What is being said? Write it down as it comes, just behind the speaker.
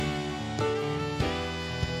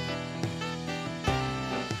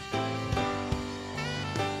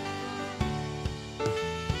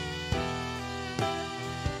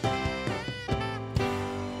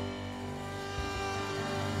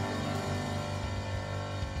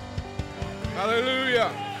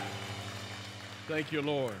Hallelujah. Thank you,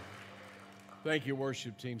 Lord. Thank you,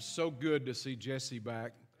 worship team. So good to see Jessie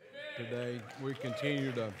back today. We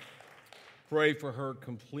continue to pray for her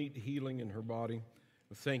complete healing in her body.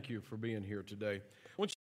 Thank you for being here today.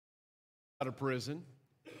 Once you out of prison,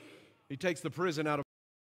 he takes the prison out of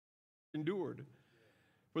endured.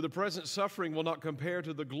 For the present suffering will not compare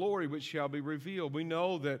to the glory which shall be revealed. We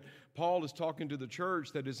know that Paul is talking to the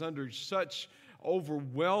church that is under such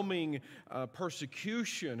overwhelming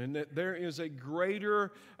persecution, and that there is a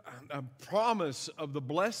greater promise of the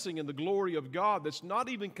blessing and the glory of God that's not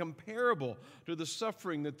even comparable to the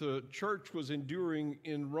suffering that the church was enduring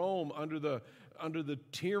in Rome under the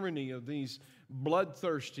tyranny of these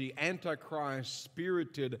bloodthirsty, antichrist,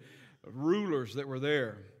 spirited rulers that were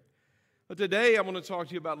there. But today I want to talk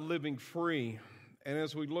to you about living free. And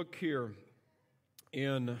as we look here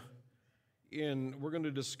we're going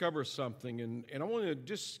to discover something. And I want to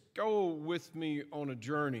just go with me on a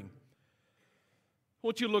journey. I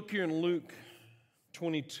want you to look here in Luke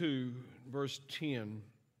 22, verse 10.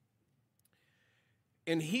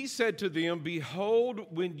 And he said to them, "Behold,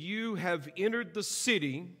 when you have entered the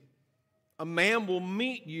city, a man will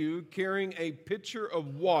meet you carrying a pitcher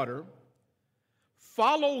of water.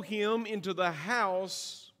 Follow him into the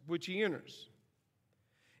house which he enters.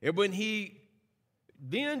 And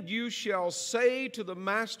then you shall say to the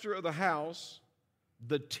master of the house,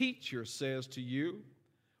 the teacher says to you,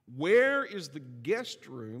 where is the guest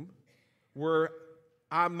room where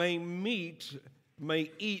I may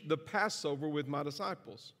eat the Passover with my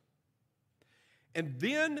disciples? And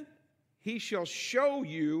then he shall show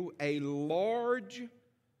you a large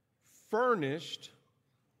furnished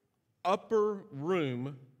upper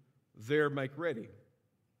room, there make ready."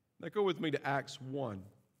 Now go with me to Acts 1,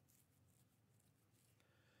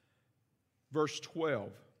 verse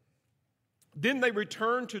 12. "Then they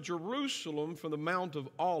returned to Jerusalem from the Mount of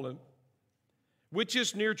Olives, which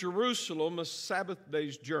is near Jerusalem, a Sabbath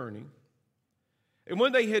day's journey. And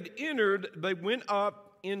when they had entered, they went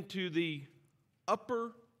up into the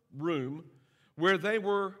upper room where they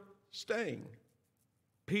were staying.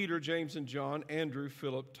 Peter, James, and John, Andrew,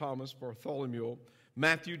 Philip, Thomas, Bartholomew,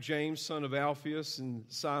 Matthew, James, son of Alphaeus, and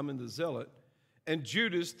Simon the Zealot, and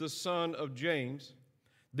Judas, the son of James.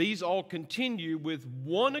 These all continue with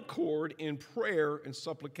one accord in prayer and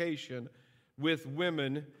supplication with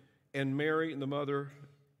women and Mary and the mother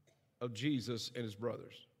of Jesus and his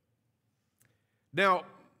brothers." Now,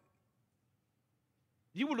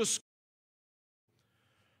 you will discover,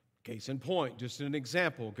 case in point, just an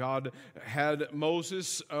example. God had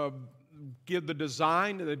Moses give the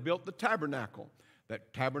design, and they built the tabernacle.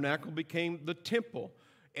 That tabernacle became the temple.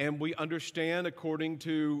 And we understand, according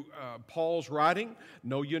to Paul's writing,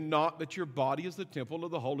 "Know ye not that your body is the temple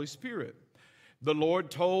of the Holy Spirit?" The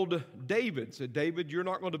Lord told David, said, "David, you're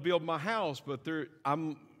not going to build my house, but the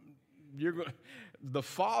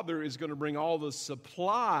Father is going to bring all the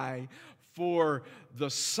supply for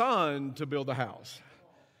the Son to build the house."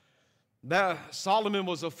 That Solomon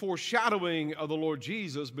was a foreshadowing of the Lord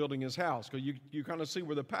Jesus building his house, because you kind of see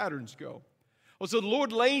where the patterns go. Well, so the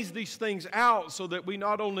Lord lays these things out so that we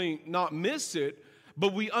not only not miss it,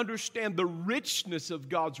 but we understand the richness of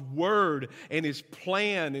God's word and his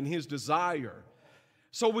plan and his desire.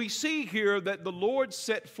 So we see here that the Lord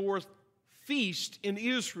set forth feast in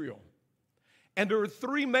Israel. And there were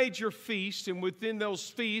three major feasts, and within those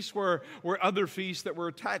feasts were other feasts that were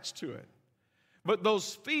attached to it. But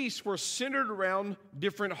those feasts were centered around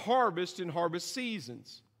different harvests and harvest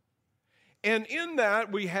seasons. And in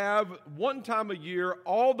that, we have one time a year,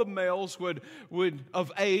 all the males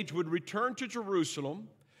of age would return to Jerusalem.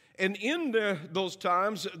 And in those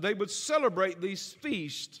times, they would celebrate these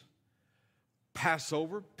feasts: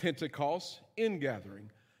 Passover, Pentecost, ingathering.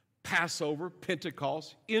 Passover,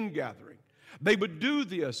 Pentecost, ingathering. They would do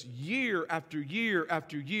this year after year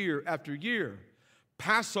after year after year.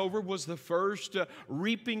 Passover was the first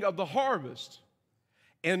reaping of the harvest.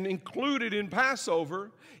 And included in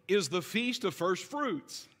Passover is the Feast of First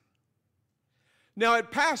Fruits. Now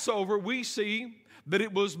at Passover, we see that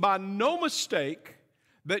it was by no mistake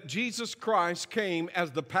that Jesus Christ came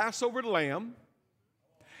as the Passover lamb,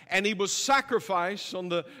 and he was sacrificed on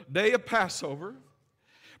the day of Passover.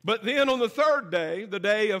 But then on the third day, the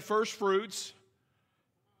day of First Fruits,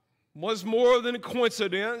 was more than a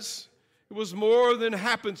coincidence. It was more than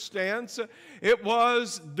happenstance. It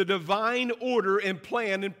was the divine order and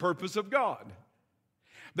plan and purpose of God.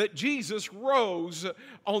 That Jesus rose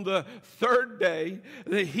on the third day,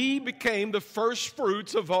 that he became the first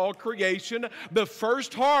fruits of all creation. The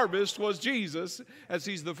first harvest was Jesus, as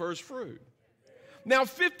he's the first fruit. Now,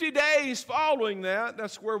 50 days following that,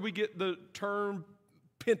 that's where we get the term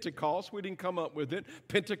Pentecost. We didn't come up with it.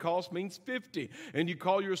 Pentecost means 50. And you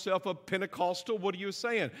call yourself a Pentecostal, what are you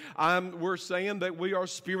saying? We're saying that we are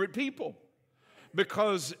spirit people.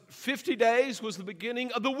 Because 50 days was the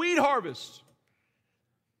beginning of the wheat harvest.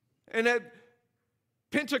 And at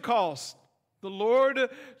Pentecost, the Lord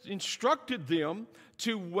instructed them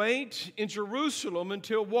to wait in Jerusalem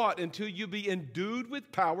until what? Until you be endued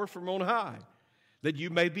with power from on high, that you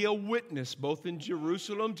may be a witness both in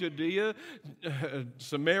Jerusalem, Judea,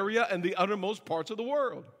 Samaria, and the uttermost parts of the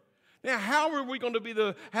world. Now, how are we going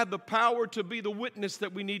to have the power to be the witness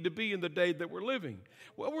that we need to be in the day that we're living?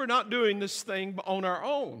 Well, we're not doing this thing on our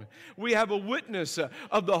own. We have a witness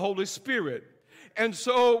of the Holy Spirit. And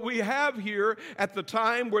so we have here at the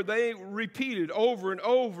time where they repeated over and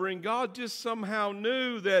over, and God just somehow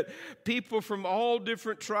knew that people from all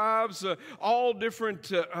different tribes, all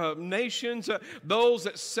different nations, those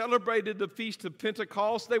that celebrated the Feast of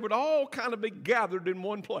Pentecost, they would all kind of be gathered in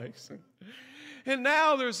one place. And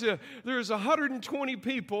now there's 120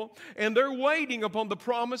 people, and they're waiting upon the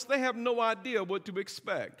promise. They have no idea what to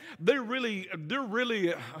expect. They're really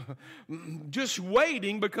just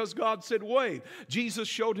waiting because God said wait. Jesus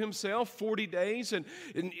showed himself 40 days and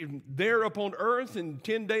there upon earth, and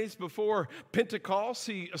 10 days before Pentecost,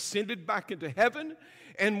 he ascended back into heaven.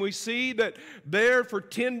 And we see that there for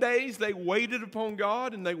 10 days they waited upon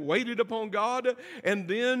God, and they waited upon God. And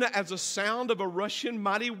then as a sound of a rushing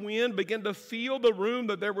mighty wind began to fill the room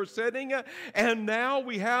that they were sitting. And now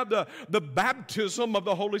we have the baptism of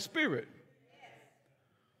the Holy Spirit.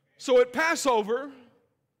 So at Passover,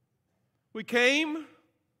 we came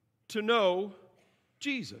to know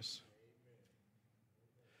Jesus.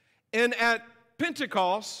 And at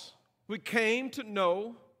Pentecost, we came to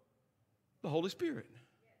know the Holy Spirit.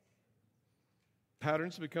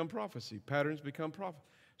 Patterns become prophecy. Patterns become prophecy.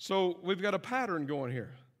 So we've got a pattern going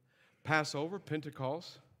here. Passover,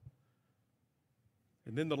 Pentecost.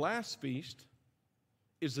 And then the last feast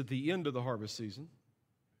is at the end of the harvest season.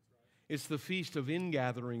 It's the feast of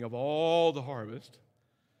ingathering of all the harvest.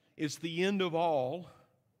 It's the end of all.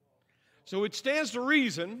 So it stands to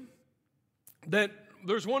reason that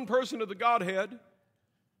there's one person of the Godhead.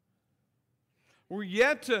 We're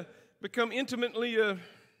yet to become intimately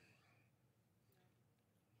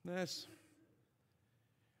there's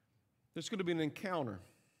going to be an encounter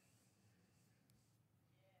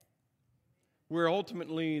where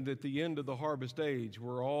ultimately at the end of the harvest age,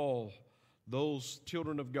 where all those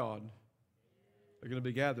children of God are going to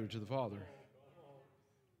be gathered to the Father,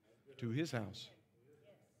 to His house,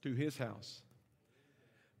 to His house.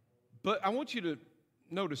 But I want you to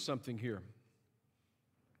notice something here.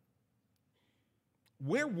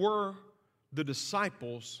 Where were the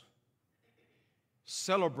disciples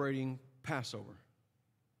celebrating Passover?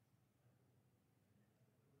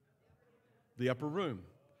 The upper room.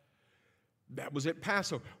 That was at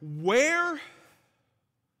Passover. Where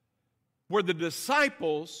were the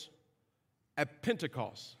disciples at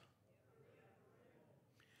Pentecost?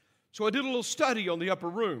 So I did a little study on the upper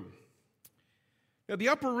room. Now, the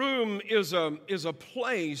upper room is a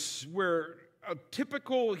place where a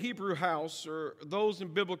typical Hebrew house, or those in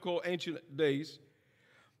biblical ancient days,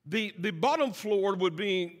 the bottom floor would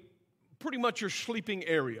be pretty much your sleeping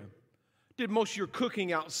area. Did most of your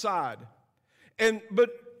cooking outside. But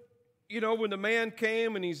you know, when the man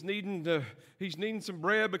came and he's needing some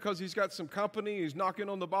bread because he's got some company, he's knocking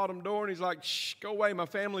on the bottom door and he's like, "Shh, go away, my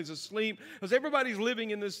family's asleep," because everybody's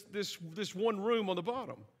living in this one room on the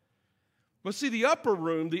bottom. But see, the upper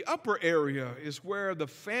room, the upper area is where the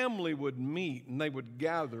family would meet and they would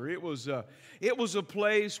gather. It was a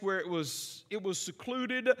place where it was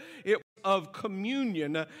secluded, it was of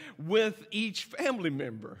communion with each family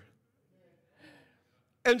member.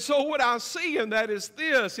 And so what I see in that is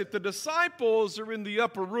this: if the disciples are in the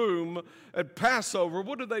upper room at Passover,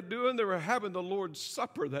 what are they doing? They were having the Lord's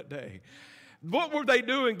Supper that day. What were they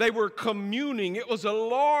doing? They were communing. It was a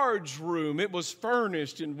large room. It was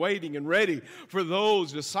furnished and waiting and ready for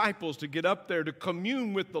those disciples to get up there to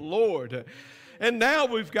commune with the Lord. And now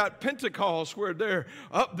we've got Pentecost where they're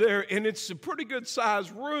up there, and it's a pretty good sized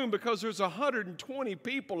room because there's 120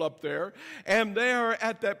 people up there, and they're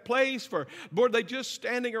at that place were they just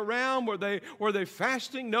standing around? Were they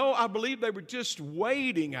fasting? No, I believe they were just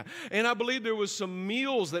waiting. And I believe there was some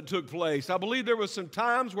meals that took place. I believe there was some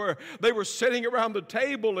times where they were sitting around the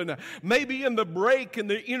table, and maybe in the break, in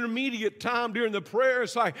the intermediate time during the prayer,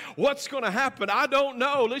 it's like, what's going to happen? I don't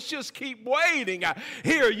know. Let's just keep waiting.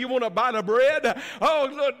 Here, you want a bite of bread? Oh,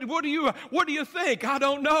 look, what do you think? I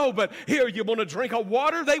don't know, but here, you want to drink of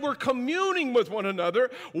water? They were communing with one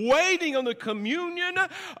another, waiting on the communion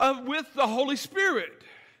with the Holy Spirit.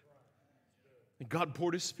 And God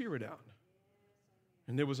poured His Spirit out.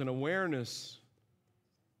 And there was an awareness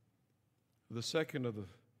of the second of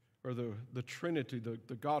the Trinity,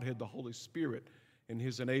 the Godhead, the Holy Spirit, and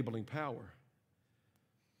His enabling power.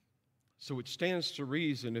 So it stands to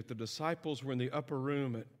reason if the disciples were in the upper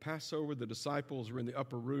room at Passover, the disciples were in the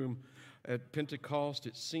upper room at Pentecost,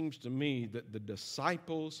 it seems to me that the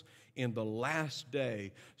disciples in the last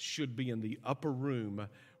day should be in the upper room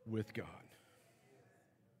with God.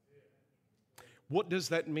 What does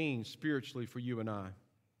that mean spiritually for you and I?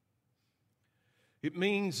 It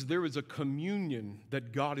means there is a communion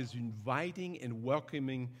that God is inviting and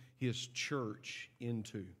welcoming His church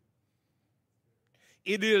into.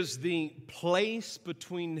 It is the place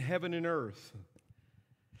between heaven and earth.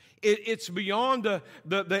 It's beyond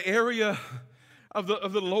the area of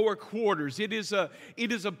the lower quarters. It is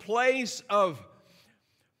a place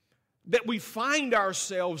that we find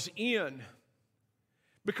ourselves in.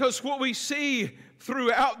 Because what we see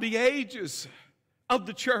throughout the ages of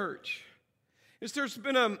the church is there's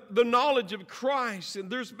been the knowledge of Christ and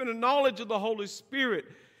there's been a knowledge of the Holy Spirit.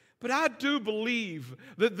 But I do believe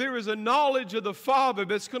that there is a knowledge of the Father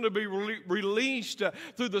that's going to be released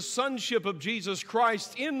through the sonship of Jesus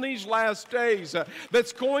Christ in these last days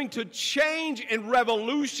that's going to change and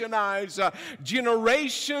revolutionize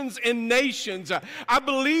generations and nations. I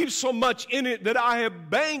believe so much in it that I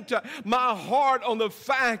have banked my heart on the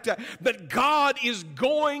fact that God is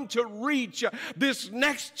going to reach this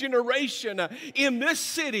next generation in this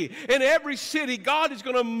city. In every city, God is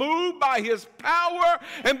going to move by His power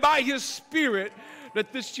and by His Spirit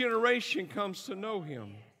that this generation comes to know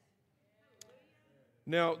Him.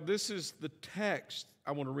 Now, this is the text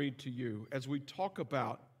I want to read to you as we talk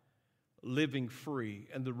about living free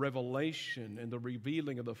and the revelation and the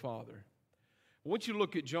revealing of the Father. I want you to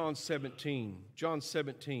look at John 17. John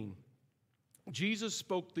 17. Jesus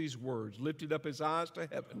spoke these words, lifted up His eyes to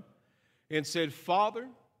heaven, and said, Father,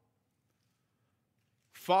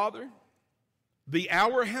 the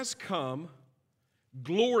hour has come.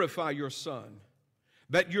 Glorify your Son,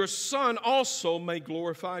 that your Son also may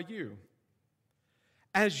glorify you.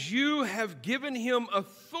 As you have given Him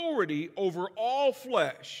authority over all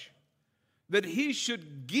flesh, that He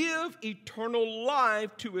should give eternal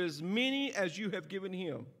life to as many as you have given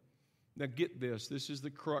Him. Now get this. This is the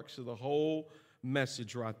crux of the whole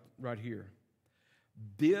message right here.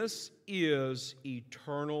 This is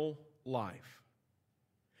eternal life.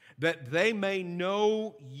 That they may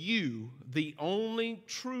know you, the only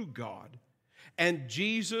true God, and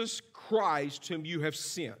Jesus Christ whom you have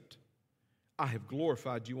sent. I have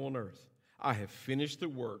glorified you on earth. I have finished the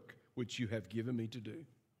work which you have given me to do.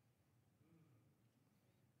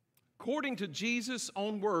 According to Jesus'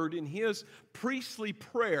 own word in His priestly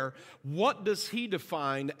prayer, what does He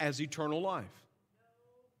define as eternal life?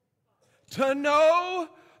 To know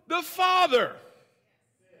the Father.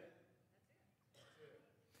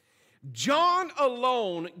 John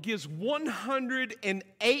alone gives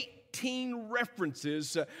 118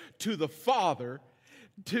 references to the Father,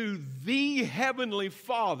 to the Heavenly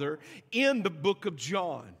Father in the book of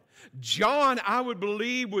John. John, I would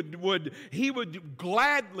believe, would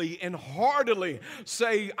gladly and heartily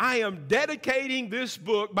say, I am dedicating this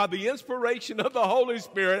book by the inspiration of the Holy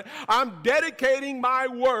Spirit. I'm dedicating my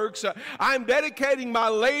works. I'm dedicating my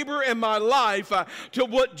labor and my life to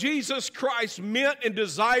what Jesus Christ meant and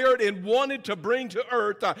desired and wanted to bring to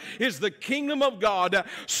earth is the kingdom of God,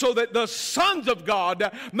 so that the sons of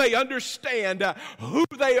God may understand who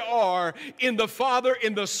they are in the Father,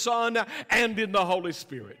 in the Son, and in the Holy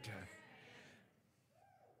Spirit.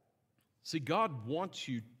 See, God wants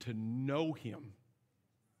you to know Him.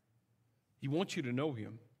 He wants you to know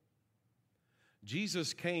Him.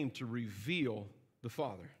 Jesus came to reveal the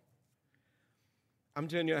Father. I'm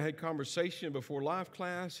telling you, I had conversation before life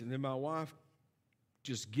class, and then my wife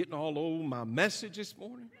just getting all over my message this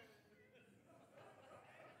morning.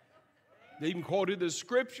 They even quoted the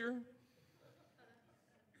scripture,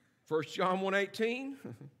 1 John 1:18.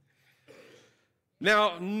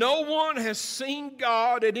 Now, no one has seen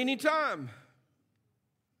God at any time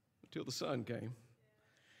until the Son came.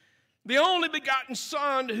 The only begotten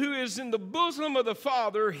Son who is in the bosom of the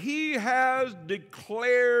Father, He has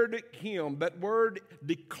declared Him. That word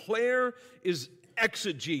declare is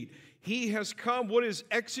exegete. He has come. What is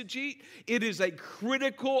exegete? It is a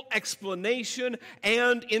critical explanation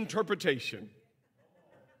and interpretation.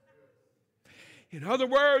 In other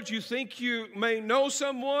words, you think you may know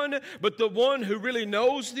someone, but the one who really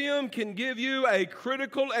knows them can give you a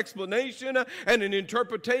critical explanation and an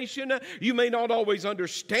interpretation. You may not always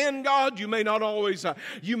understand God. You may not always,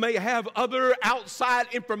 you may have other outside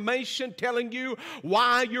information telling you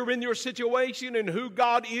why you're in your situation and who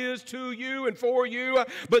God is to you and for you.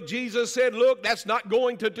 But Jesus said, look, that's not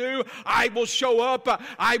going to do. I will show up.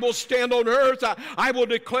 I will stand on earth. I will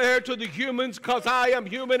declare to the humans, because I am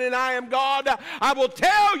human and I am God. I will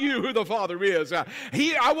tell you who the Father is.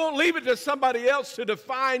 I won't leave it to somebody else to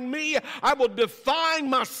define me. I will define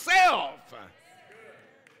myself.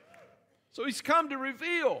 So he's come to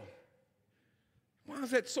reveal. Why is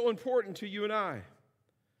that so important to you and I?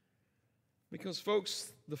 Because,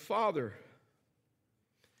 folks, the Father,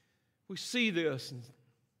 we see this in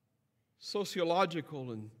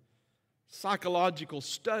sociological and psychological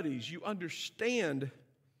studies. You understand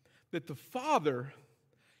that the Father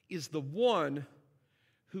is the one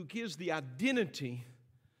who gives the identity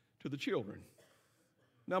to the children.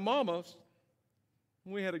 Now, mamas,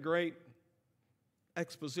 we had a great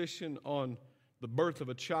exposition on the birth of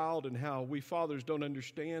a child and how we fathers don't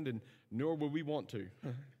understand, and nor will we want to.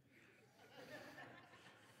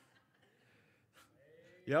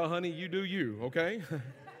 Yeah, honey, you do you, okay?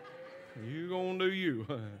 You gonna do you.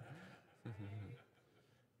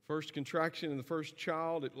 First contraction in the first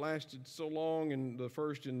child, it lasted so long in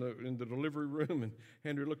the delivery room, and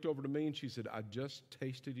Andrea looked over to me and she said, I just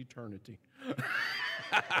tasted eternity.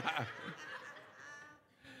 I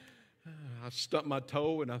stubbed my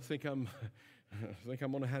toe and I think I'm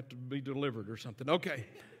going to have to be delivered or something. Okay.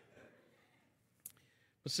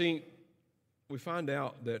 But see, we find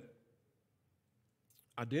out that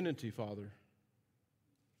identity, Father,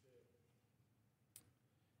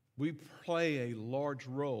 we play a large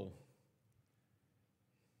role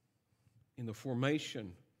in the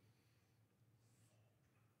formation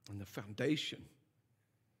and the foundation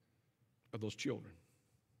of those children.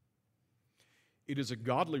 It is a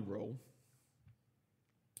godly role.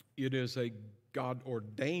 It is a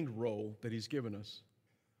God-ordained role that He's given us,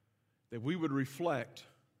 that we would reflect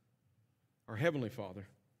our Heavenly Father.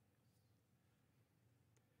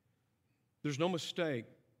 There's no mistake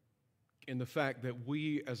in the fact that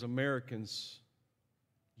we as Americans,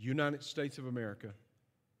 United States of America,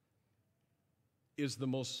 is the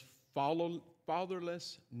most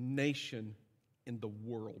fatherless nation in the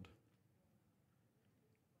world.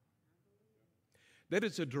 That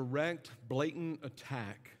is a direct, blatant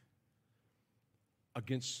attack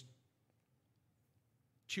against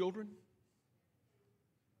children,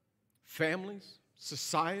 families,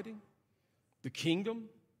 society, the kingdom.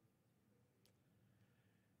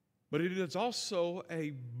 But it is also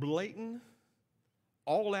a blatant,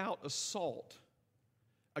 all-out assault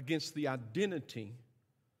against the identity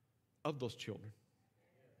of those children.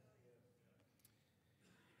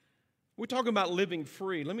 We're talking about living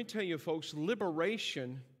free. Let me tell you, folks,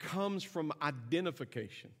 liberation comes from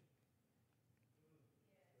identification.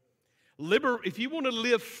 If you want to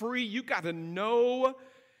live free, you got to know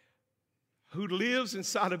who lives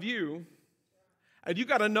inside of you, and you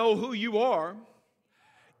got to know who you are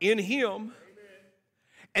in Him.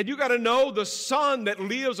 And you got to know the Son that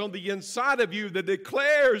lives on the inside of you, that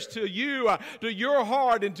declares to you, to your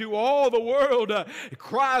heart and to all the world,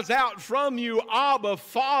 cries out from you, Abba,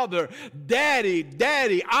 Father, Daddy,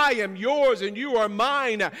 Daddy, I am yours and you are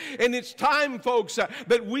mine. And it's time, folks,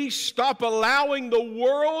 that we stop allowing the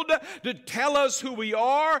world to tell us who we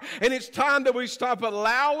are. And it's time that we stop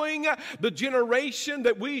allowing the generation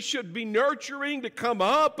that we should be nurturing to come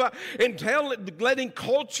up and letting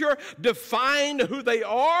culture define who they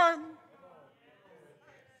are.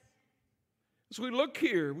 As we look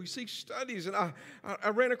here, we see studies, and I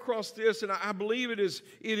ran across this, and I believe it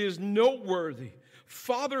is noteworthy.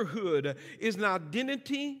 Fatherhood is an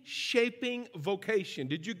identity-shaping vocation.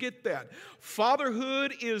 Did you get that?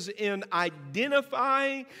 Fatherhood is an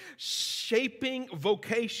identifying, shaping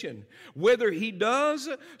vocation, whether he does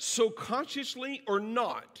so consciously or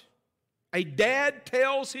not. A dad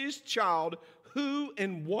tells his child who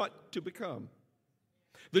and what to become.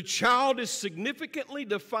 The child is significantly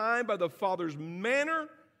defined by the father's manner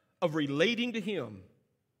of relating to him.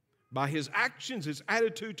 By his actions, his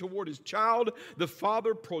attitude toward his child, the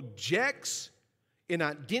father projects an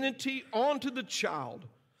identity onto the child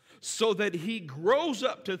so that he grows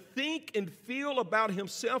up to think and feel about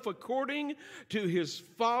himself according to his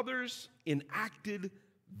father's enacted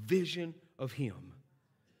vision of him.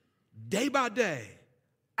 Day by day,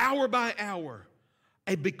 hour by hour,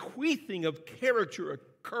 a bequeathing of character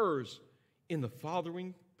occurs in the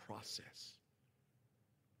fathering process.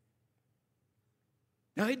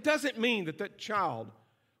 Now, it doesn't mean that that child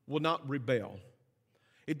will not rebel.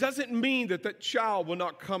 It doesn't mean that that child will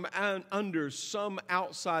not come under some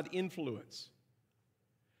outside influence.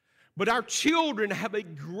 But our children have a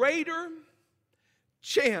greater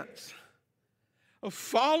chance of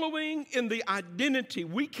following in the identity.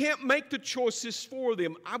 We can't make the choices for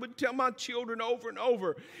them. I would tell my children over and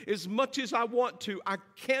over, as much as I want to, I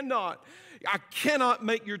cannot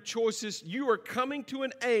make your choices. You are coming to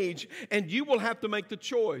an age and you will have to make the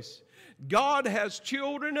choice. God has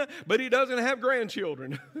children, but He doesn't have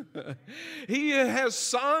grandchildren. He has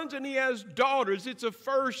sons and He has daughters. It's a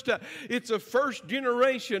first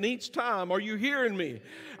generation each time. Are you hearing me?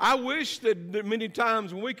 I wish that many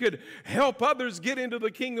times we could help others get into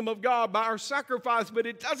the kingdom of God by our sacrifice, but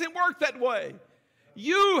it doesn't work that way.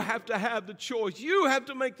 You have to have the choice. You have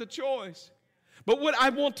to make the choice. But what I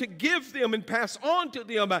want to give them and pass on to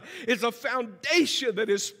them is a foundation that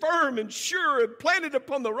is firm and sure and planted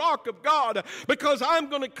upon the rock of God, because I'm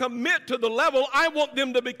going to commit to the level I want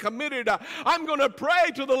them to be committed. I'm going to pray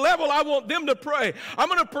to the level I want them to pray. I'm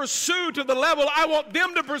going to pursue to the level I want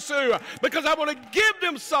them to pursue, because I want to give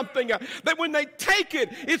them something that when they take it,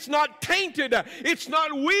 it's not tainted. It's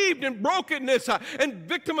not weaved in brokenness and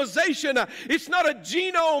victimization. It's not a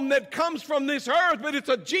genome that comes from this earth, but it's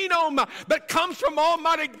a genome that comes from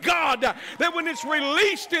Almighty God, that when it's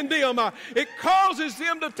released in them, it causes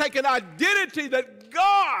them to take an identity that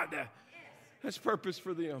God has purpose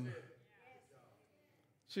for them.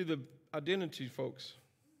 See, the identity, folks,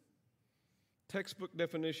 textbook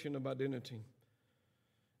definition of identity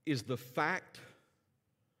is the fact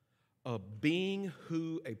of being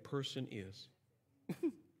who a person is.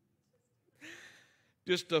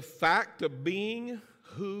 Just the fact of being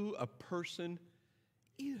who a person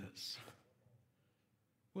is.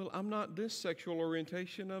 Well, I'm not this sexual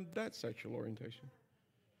orientation, I'm that sexual orientation.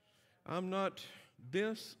 I'm not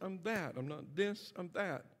this, I'm that. I'm not this, I'm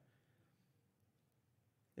that.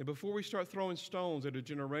 And before we start throwing stones at a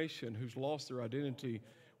generation who's lost their identity,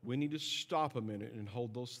 we need to stop a minute and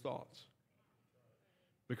hold those thoughts.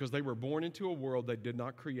 Because they were born into a world they did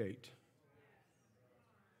not create.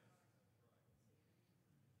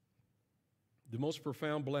 The most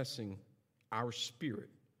profound blessing our spirit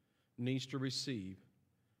needs to receive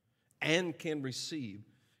and can receive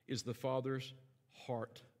is the Father's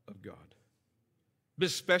heart of God.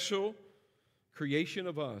 This special creation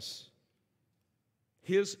of us,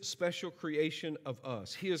 His special creation of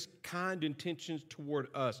us, His kind intentions toward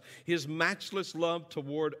us, His matchless love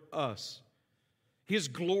toward us, His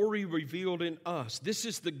glory revealed in us. This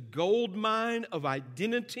is the gold mine of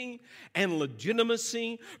identity and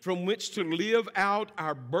legitimacy from which to live out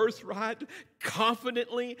our birthright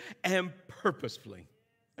confidently and purposefully.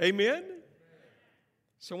 Amen?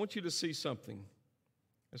 So I want you to see something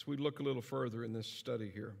as we look a little further in this study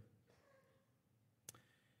here.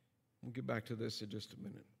 We'll get back to this in just a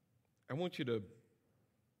minute. I want to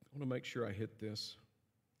make sure I hit this.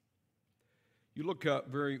 You look up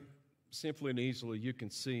very simply and easily, you can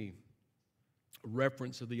see a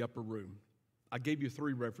reference of the upper room. I gave you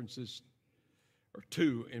 3 references, or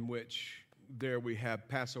 2, in which there we have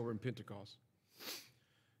Passover and Pentecost.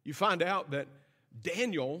 You find out that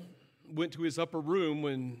Daniel went to his upper room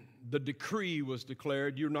when the decree was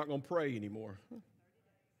declared, you're not going to pray anymore.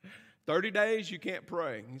 30 days, you can't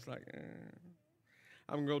pray. He's like,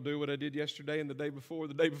 I'm going to do what I did yesterday and the day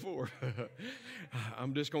before.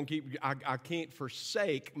 I'm just going to I can't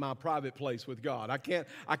forsake my private place with God. I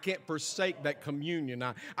can't forsake that communion.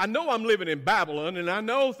 I know I'm living in Babylon, and I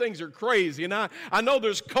know things are crazy, and I know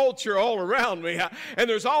there's culture all around me, and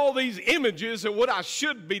there's all these images of what I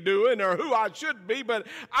should be doing or who I should be, but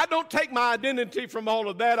I don't take my identity from all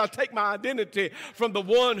of that. I take my identity from the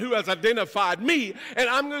one who has identified me, and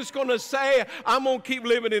I'm just going to say I'm going to keep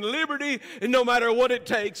living in liberty, and no matter what it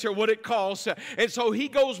takes or what it costs. And so he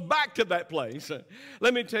goes back to that place.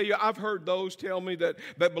 Let me tell you, I've heard those tell me that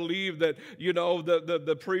believe that, you know,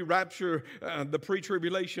 the pre-rapture, the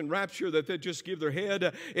pre-tribulation rapture, that they just give their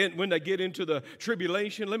head and when they get into the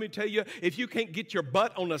tribulation. Let me tell you, if you can't get your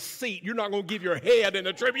butt on a seat, you're not going to give your head in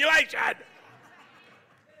the tribulation.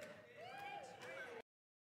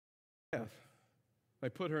 They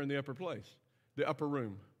put her in the upper place, the upper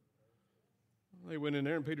room. They went in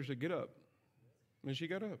there and Peter said, get up. And she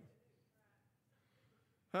got up.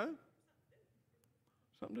 Huh?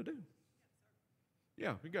 Something to do.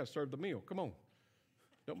 Yeah, you got to serve the meal. Come on.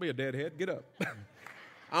 Don't be a deadhead. Get up.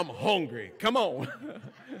 I'm hungry. Come on.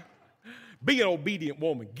 Be an obedient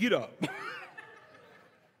woman. Get up.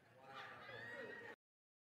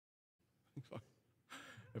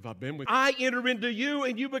 If I've been with you, I enter into you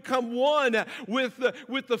and you become one with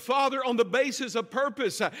the Father on the basis of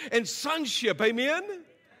purpose and sonship. Amen?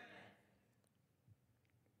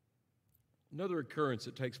 Another occurrence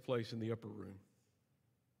that takes place in the upper room.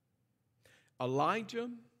 Elijah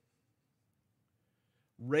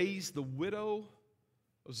raised the widow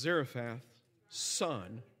of Zarephath's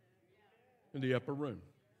son in the upper room.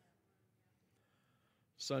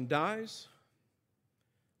 Son dies.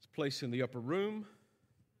 It's placed in the upper room.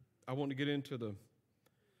 I want to get into the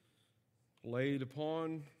laid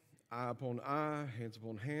upon, eye upon eye, hands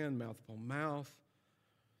upon hand, mouth upon mouth.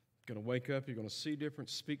 You're going to wake up, you're going to see different,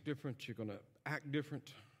 speak different, you're going to act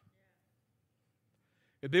different.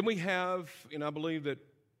 And then we have, and I believe that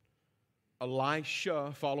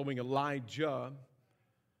Elisha following Elijah,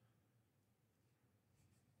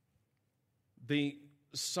 the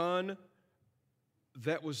son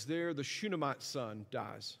that was there, the Shunammite son,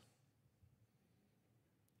 dies.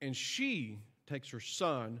 And she takes her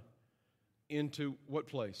son into what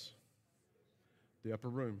place? The upper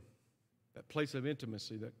room. That place of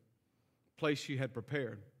intimacy, that place she had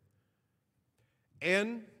prepared.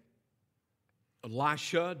 And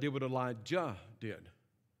Elisha did what Elijah did.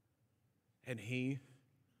 And he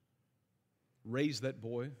raised that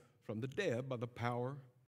boy from the dead by the power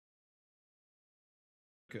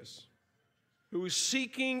who was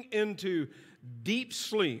seeking into deep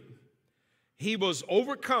sleep. He was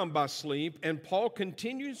overcome by sleep, and Paul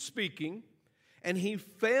continued speaking, and he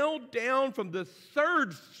fell down from the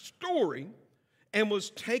third story and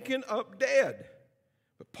was taken up dead.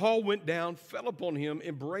 But Paul went down, fell upon him,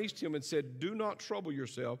 embraced him, and said, "Do not trouble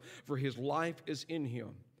yourself, for his life is in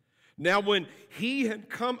him." Now when he had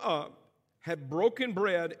come up, had broken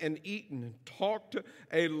bread and eaten, and talked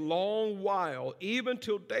a long while, even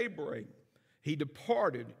till daybreak, he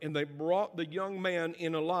departed, and they brought the young man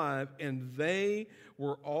in alive, and they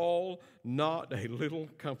were all not a little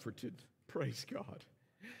comforted. Praise God.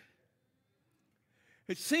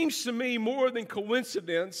 It seems to me more than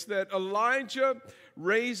coincidence that Elijah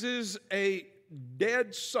raises a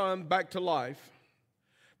dead son back to life,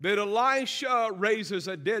 that Elisha raises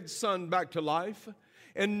a dead son back to life,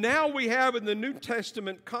 and now we have in the New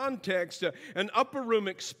Testament context an upper room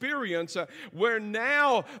experience where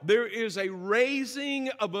now there is a raising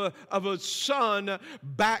of a son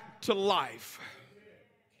back to life.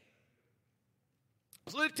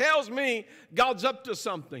 So it tells me God's up to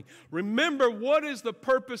something. Remember, what is the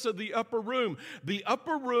purpose of the upper room? The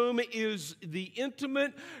upper room is the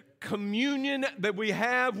intimate communion that we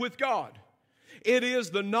have with God. It is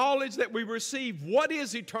the knowledge that we receive. What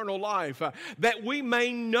is eternal life? That we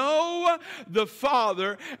may know the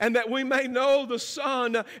Father and that we may know the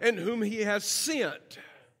Son in whom He has sent.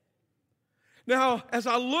 Now, as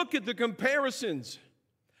I look at the comparisons,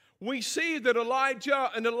 we see that Elijah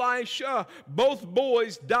and Elisha, both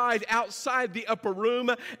boys, died outside the upper room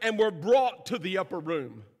and were brought to the upper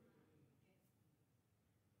room.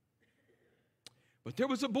 But there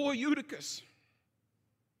was a boy, Eutychus,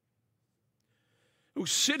 who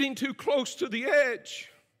was sitting too close to the edge,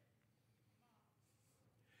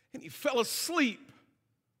 and he fell asleep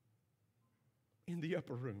in the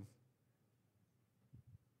upper room,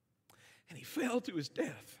 and he fell to his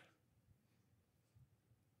death.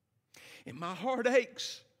 And my heart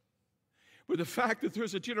aches with the fact that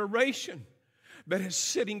there's a generation that is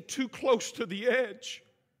sitting too close to the edge,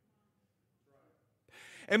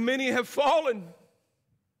 and many have fallen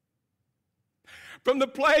from the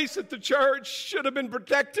place that the church should have been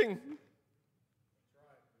protecting.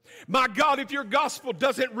 My God, if your gospel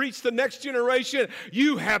doesn't reach the next generation,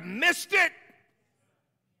 you have missed it.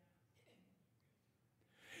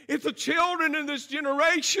 If the children in this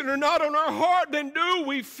generation are not on our heart, then do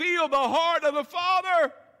we feel the heart of the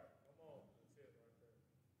Father?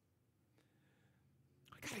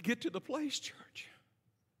 I got to get to the place, church,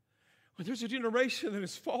 when there's a generation that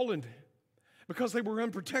has fallen because they were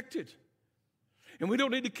unprotected. And we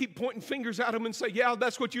don't need to keep pointing fingers at them and say, yeah,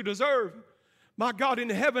 that's what you deserve. My God,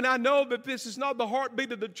 in heaven, I know that this is not the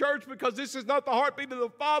heartbeat of the church because this is not the heartbeat of the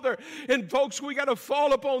Father. And folks, we got to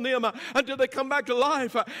fall upon them until they come back to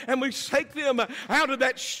life. And we take them out of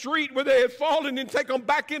that street where they had fallen and take them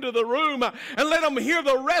back into the room and let them hear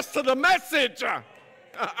the rest of the message.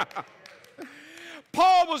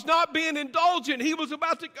 Paul was not being indulgent. He was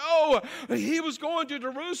about to go. He was going to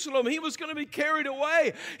Jerusalem. He was going to be carried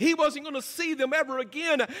away. He wasn't going to see them ever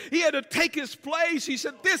again. He had to take his place. He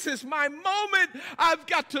said, this is my moment. I've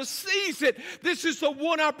got to seize it. This is the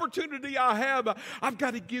one opportunity I have. I've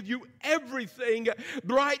got to give you everything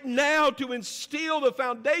right now to instill the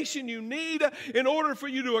foundation you need in order for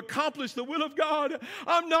you to accomplish the will of God.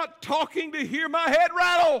 I'm not talking to hear my head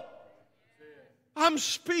rattle. I'm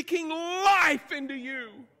speaking life into you,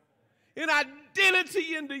 an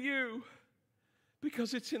identity into you,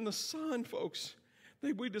 because it's in the Son, folks,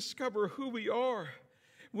 that we discover who we are.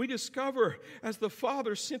 We discover as the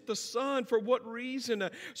Father sent the Son. For what reason?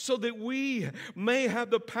 So that we may have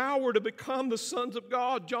the power to become the sons of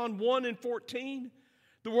God. John 1:14.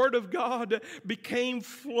 The Word of God became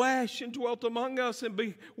flesh and dwelt among us, and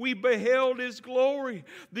we beheld His glory,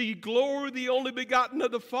 the only begotten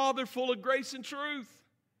of the Father, full of grace and truth.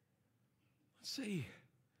 Let's see.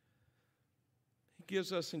 He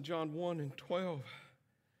gives us in John 1:12,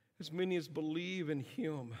 as many as believe in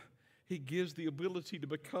Him, He gives the ability to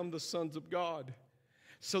become the sons of God,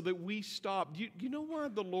 so that we stop. You know why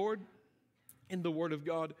the Lord, in the Word of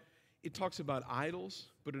God, it talks about idols,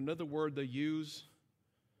 but another word they use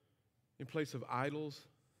in place of idols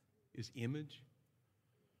is image.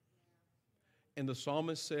 And the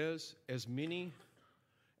psalmist says, as many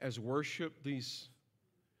as worship these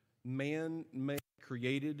man-made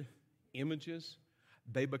created images,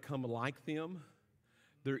 they become like them.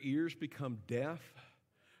 Their ears become deaf.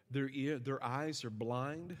 Their eyes are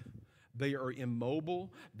blind. They are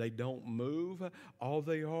immobile. They don't move. All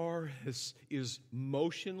they are is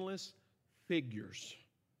motionless figures.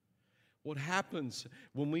 What happens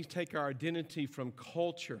when we take our identity from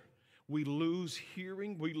culture? We lose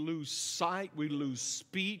hearing, we lose sight, we lose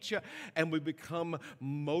speech, and we become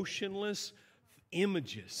motionless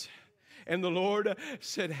images. And the Lord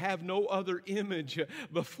said, have no other image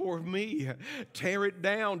before me. Tear it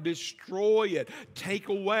down, destroy it, take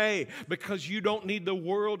away, because you don't need the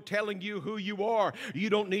world telling you who you are.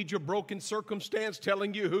 You don't need your broken circumstance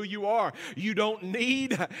telling you who you are. You don't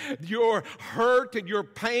need your hurt and your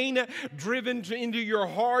pain driven into your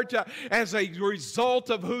heart as a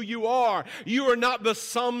result of who you are. You are not the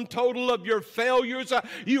sum total of your failures.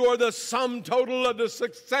 You are the sum total of the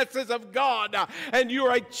successes of God. And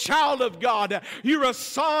you're a child of God. You're a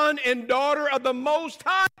son and daughter of the Most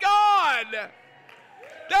High God.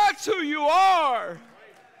 That's who you are.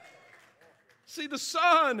 See, the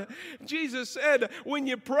Son, Jesus said, when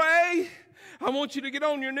you pray, I want you to get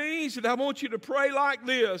on your knees and I want you to pray like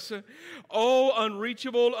this. Oh,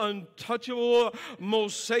 unreachable, untouchable,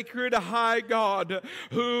 most sacred, high God,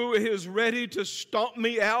 who is ready to stomp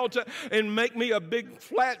me out and make me a big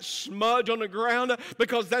flat smudge on the ground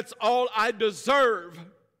because that's all I deserve.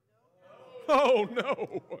 Oh,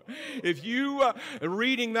 no. If you are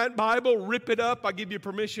reading that Bible, rip it up. I give you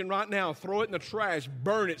permission right now. Throw it in the trash.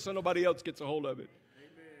 Burn it so nobody else gets a hold of it.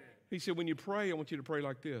 Amen. He said, when you pray, I want you to pray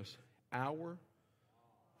like this. Our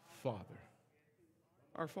Father.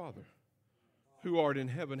 Our Father, who art in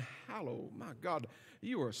heaven, hallowed. My God,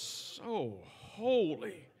 you are so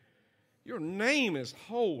holy. Your name is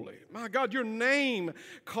holy. My God, your name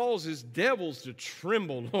causes devils to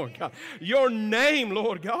tremble, Lord God. Your name,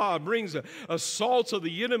 Lord God, brings assaults of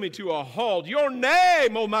the enemy to a halt. Your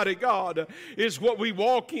name, Almighty God, is what we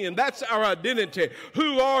walk in. That's our identity.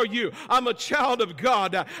 Who are you? I'm a child of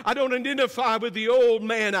God. I don't identify with the old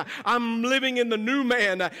man. I'm living in the new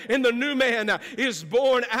man. And the new man is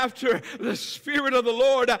born after the Spirit of the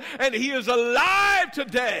Lord, and he is alive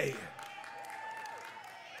today.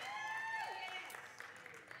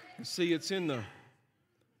 See, it's in the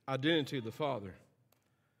identity of the Father.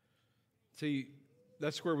 See,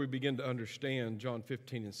 that's where we begin to understand John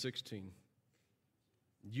 15 and 16.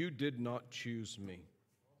 You did not choose me.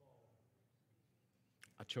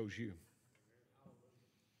 I chose you.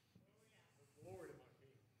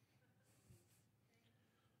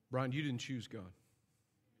 Brian, you didn't choose God.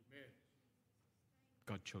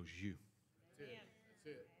 God chose you.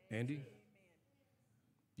 Andy,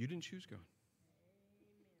 you didn't choose God.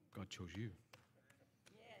 God chose you.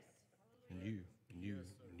 And you, and you,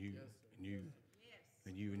 and you, and you,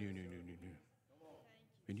 and you, and you, and you, and you, and you.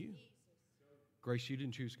 And you. Grace, you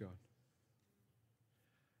didn't choose God.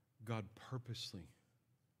 God purposely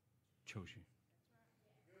chose you.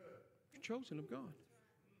 You're chosen of God.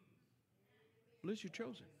 Liz, you're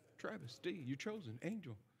chosen. Travis, D, you're chosen.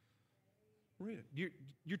 Angel, Red,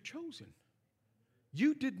 you're chosen.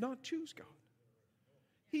 You did not choose God.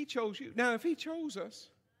 He chose you. Now, if he chose us,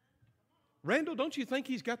 Randall, don't you think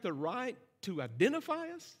he's got the right to identify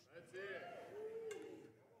us? That's it.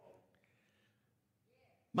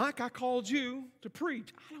 Mike, I called you to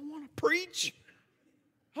preach. I don't want to preach.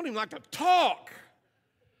 I don't even like to talk.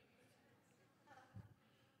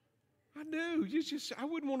 I do. I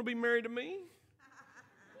wouldn't want to be married to me.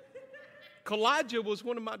 Kalijah was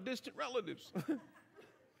one of my distant relatives.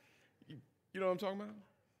 You know what I'm talking about?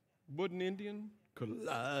 Wooden Indian.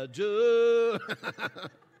 Kalijah.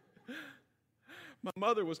 My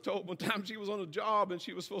mother was told one time she was on a job and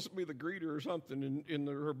she was supposed to be the greeter or something, and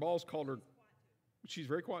her boss called her, she's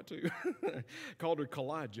very quiet too, called her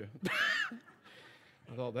Kalijah.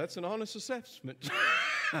 I thought, that's an honest assessment.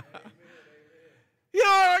 You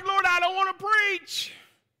know, like, Lord, I don't want to preach.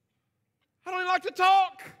 I don't even like to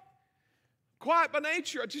talk. Quiet by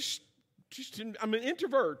nature. I'm an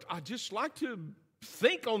introvert. I just like to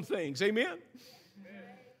think on things. Amen?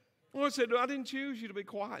 Well, I said, I didn't choose you to be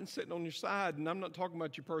quiet and sitting on your side, and I'm not talking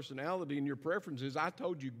about your personality and your preferences. I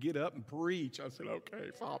told you, get up and preach. I said,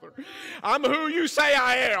 okay, Father, I'm who you say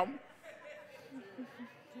I am.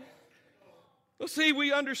 Well, see,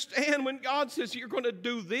 we understand when God says you're going to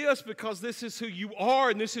do this because this is who you are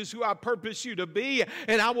and this is who I purpose you to be,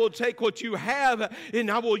 and I will take what you have and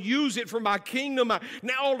I will use it for my kingdom.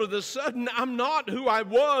 Now, all of a sudden, I'm not who I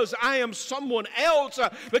was. I am someone else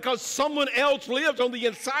because someone else lives on the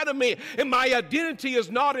inside of me, and my identity is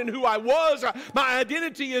not in who I was. My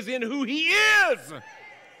identity is in who He is.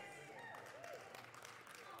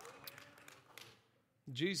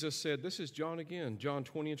 Jesus said, this is John again, John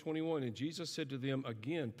 20 and 21, and Jesus said to them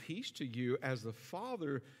again, peace to you, as the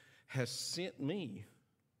Father has sent me,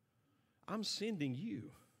 I'm sending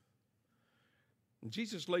you. And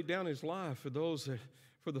Jesus laid down His life for those that,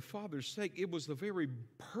 for the Father's sake. It was the very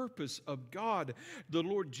purpose of God, the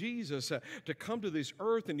Lord Jesus, to come to this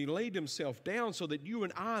earth, and He laid Himself down so that you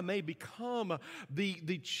and I may become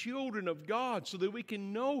the children of God, so that we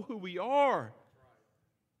can know who we are.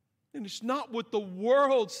 And it's not what the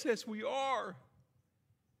world says we are.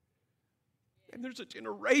 And there's a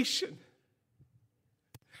generation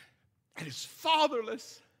that is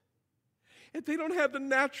fatherless. And they don't have the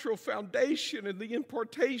natural foundation and the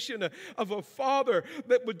impartation of a father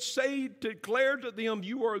that would say, declare to them,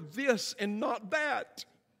 you are this and not that.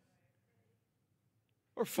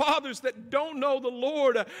 Or fathers that don't know the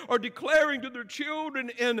Lord are declaring to their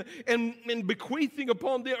children and bequeathing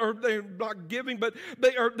upon them, or they're not giving, but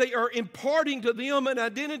they are imparting to them an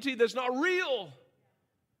identity that's not real.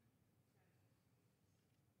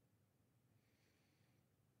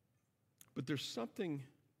 But there's something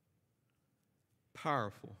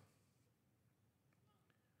powerful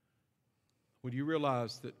when you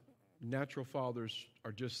realize that natural fathers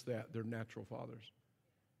are just that. They're natural fathers.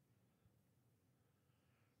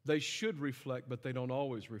 They should reflect, but they don't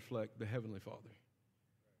always reflect the Heavenly Father.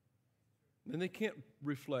 And they can't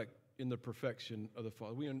reflect in the perfection of the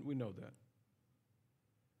Father. We know that.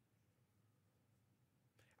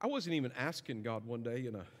 I wasn't even asking God one day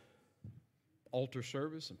in an altar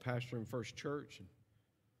service and pastoring First Church, and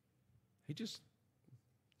He just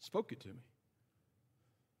spoke it to me.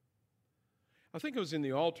 I think I was in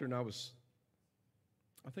the altar, and I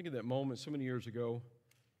think in that moment so many years ago,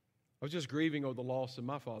 I was just grieving over the loss of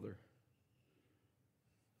my father.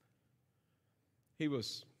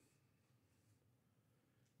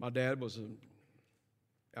 My dad was an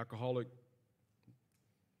alcoholic,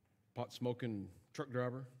 pot-smoking truck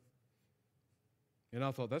driver. And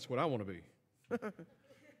I thought, that's what I want to be.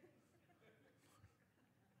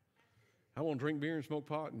 I want to drink beer and smoke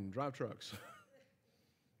pot and drive trucks.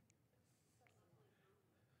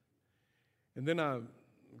 And then I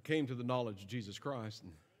came to the knowledge of Jesus Christ,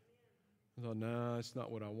 and I thought, nah, it's not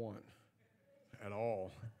what I want at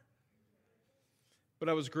all. But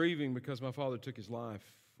I was grieving because my father took his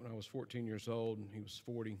life when I was 14 years old, and he was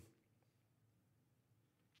 40.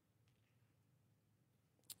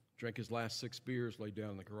 Drank his last 6 beers, laid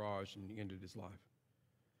down in the garage, and he ended his life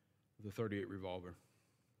with a .38 revolver.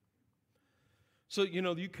 So,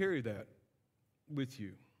 you carry that with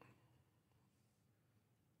you.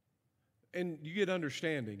 And you get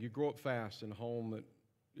understanding. You grow up fast in a home that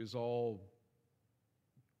is all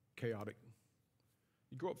chaotic.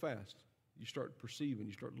 You grow up fast. You start perceiving,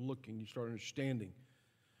 you start looking, you start understanding.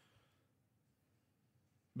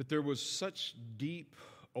 But there was such deep,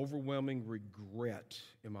 overwhelming regret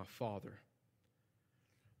in my father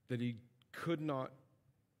that he could not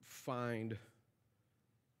find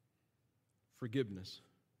forgiveness.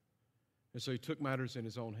 And so he took matters in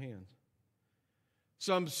his own hands.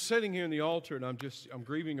 So I'm sitting here in the altar, and I'm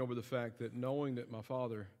grieving over the fact that knowing that my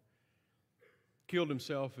father killed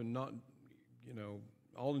himself and not,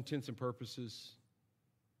 all intents and purposes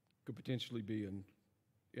could potentially be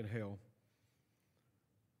in hell.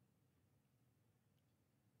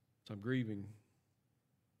 So I'm grieving.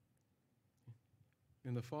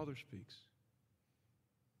 And the Father speaks.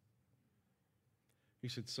 He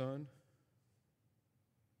said, son,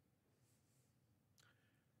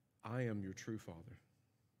 I am your true Father.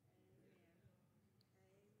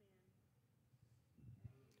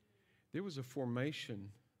 There was a formation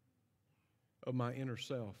of my inner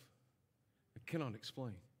self I cannot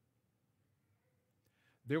explain.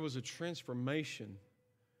 There was a transformation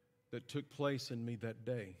that took place in me that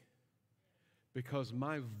day because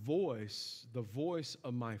my voice, the voice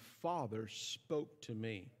of my Father, spoke to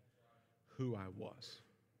me who I was.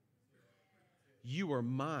 You are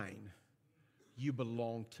mine. You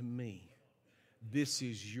belong to me. This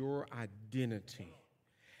is your identity.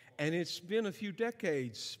 And it's been a few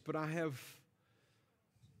decades, but I have,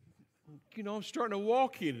 I'm starting to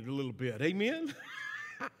walk in it a little bit. Amen?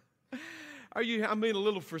 I'm being a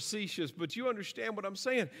little facetious, but you understand what I'm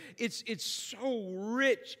saying. It's so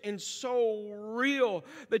rich and so real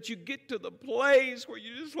that you get to the place where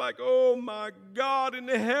you're just like, oh my God in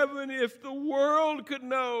heaven, if the world could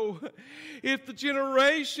know, if the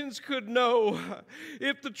generations could know,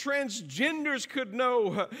 if the transgenders could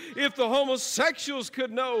know, if the homosexuals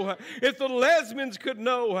could know, if the lesbians could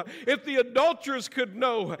know, if the adulterers could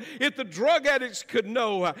know, if the drug addicts could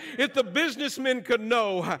know, if the businessmen could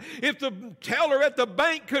know, if the teller at the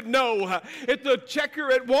bank could know, if the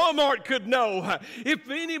checker at Walmart could know,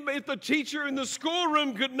 if the teacher in the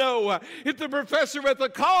schoolroom could know, if the professor at the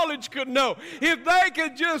college could know, if they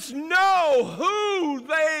could just know who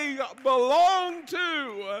they belong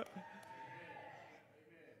to.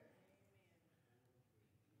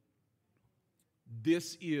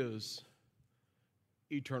 This is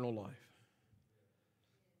eternal life.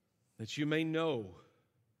 That you may know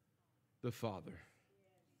the Father.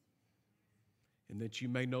 And that you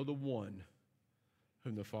may know the one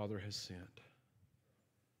whom the Father has sent.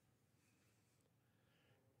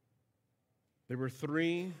 There were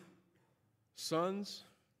 3 sons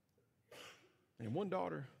and 1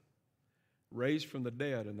 daughter raised from the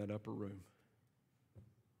dead in that upper room.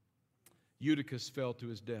 Eutychus fell to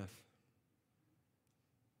his death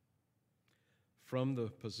from the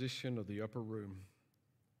position of the upper room.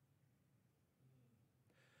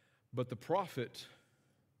 But the prophet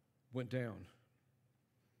went down.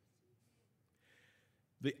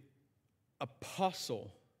 The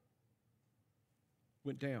apostle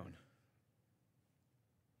went down.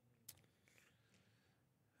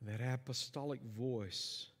 That apostolic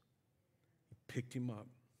voice picked him up,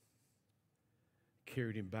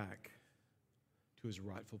 carried him back to his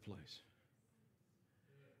rightful place.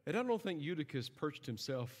 And I don't think Eutychus perched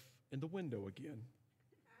himself in the window again.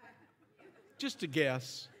 Just a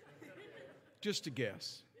guess. Just a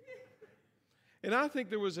guess. And I think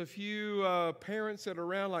there was a few parents that are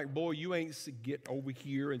around like, boy, you ain't get over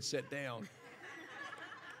here and sit down.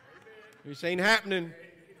 This ain't happening.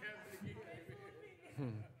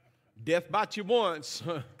 Death bite you once.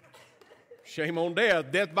 Shame on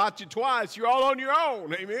death. Death bite you twice. You're all on your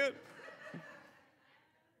own. Amen.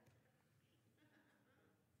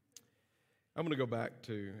 I'm going to go back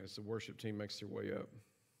to, as the worship team makes their way up.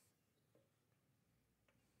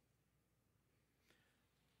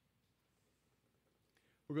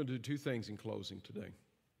 We're going to do 2 things in closing today.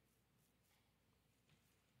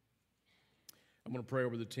 I'm going to pray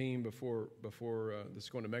over the team before this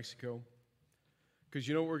going to Mexico. Because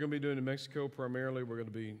you know what we're going to be doing in Mexico? Primarily, we're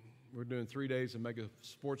doing 3 days of mega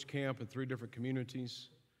sports camp in 3 different communities.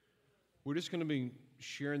 We're just going to be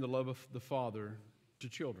sharing the love of the Father to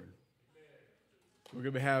children. We're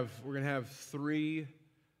going to have 3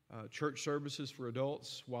 church services for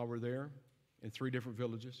adults while we're there in 3 different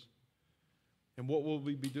villages. And what will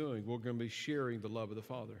we be doing? We're going to be sharing the love of the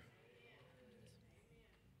Father.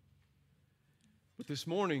 But this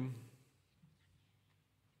morning,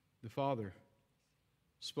 the Father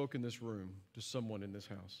spoke in this room to someone in this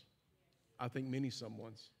house. I think many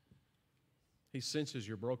someones. He senses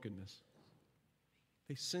your brokenness.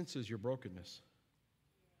 He senses your brokenness.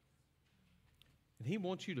 And He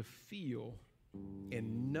wants you to feel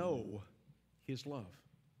and know His love.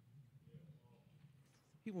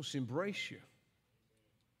 He wants to embrace you.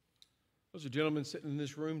 There's a gentleman sitting in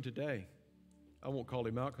this room today. I won't call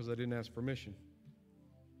him out because I didn't ask permission.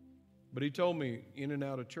 But he told me in and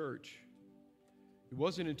out of church, it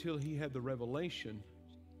wasn't until he had the revelation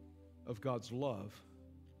of God's love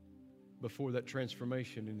before that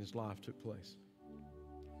transformation in his life took place.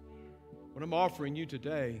 What I'm offering you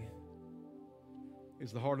today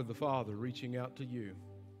is the heart of the Father reaching out to you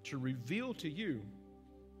to reveal to you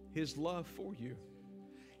His love for you.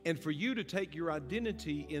 And for you to take your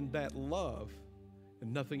identity in that love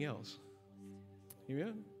and nothing else.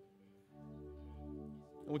 Amen?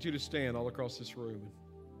 I want you to stand all across this room.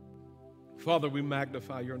 Father, we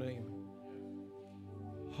magnify your name.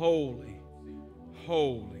 Holy,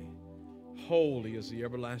 holy, holy is the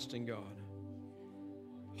everlasting God.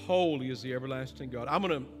 Holy is the everlasting God. I'm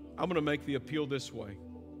going to make the appeal this way.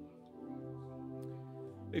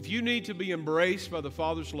 If you need to be embraced by the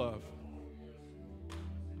Father's love,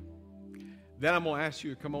 then I'm going to ask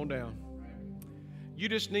you to come on down. You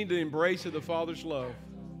just need the embrace of the Father's love.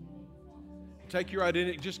 Take your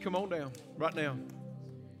identity. Just come on down right now.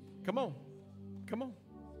 Come on. Come on.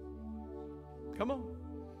 Come on.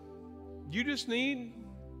 You just need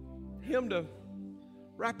Him to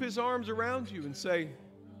wrap His arms around you and say,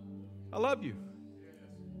 I love you.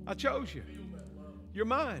 I chose you. You're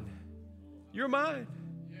mine. You're mine.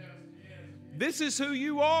 This is who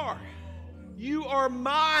you are. You are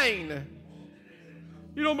mine.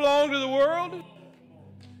 You don't belong to the world.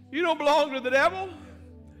 You don't belong to the devil.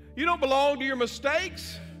 You don't belong to your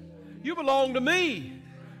mistakes. You belong to me.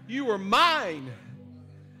 You are mine.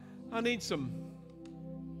 I need some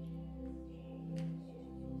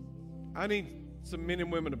men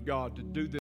and women of God to do this.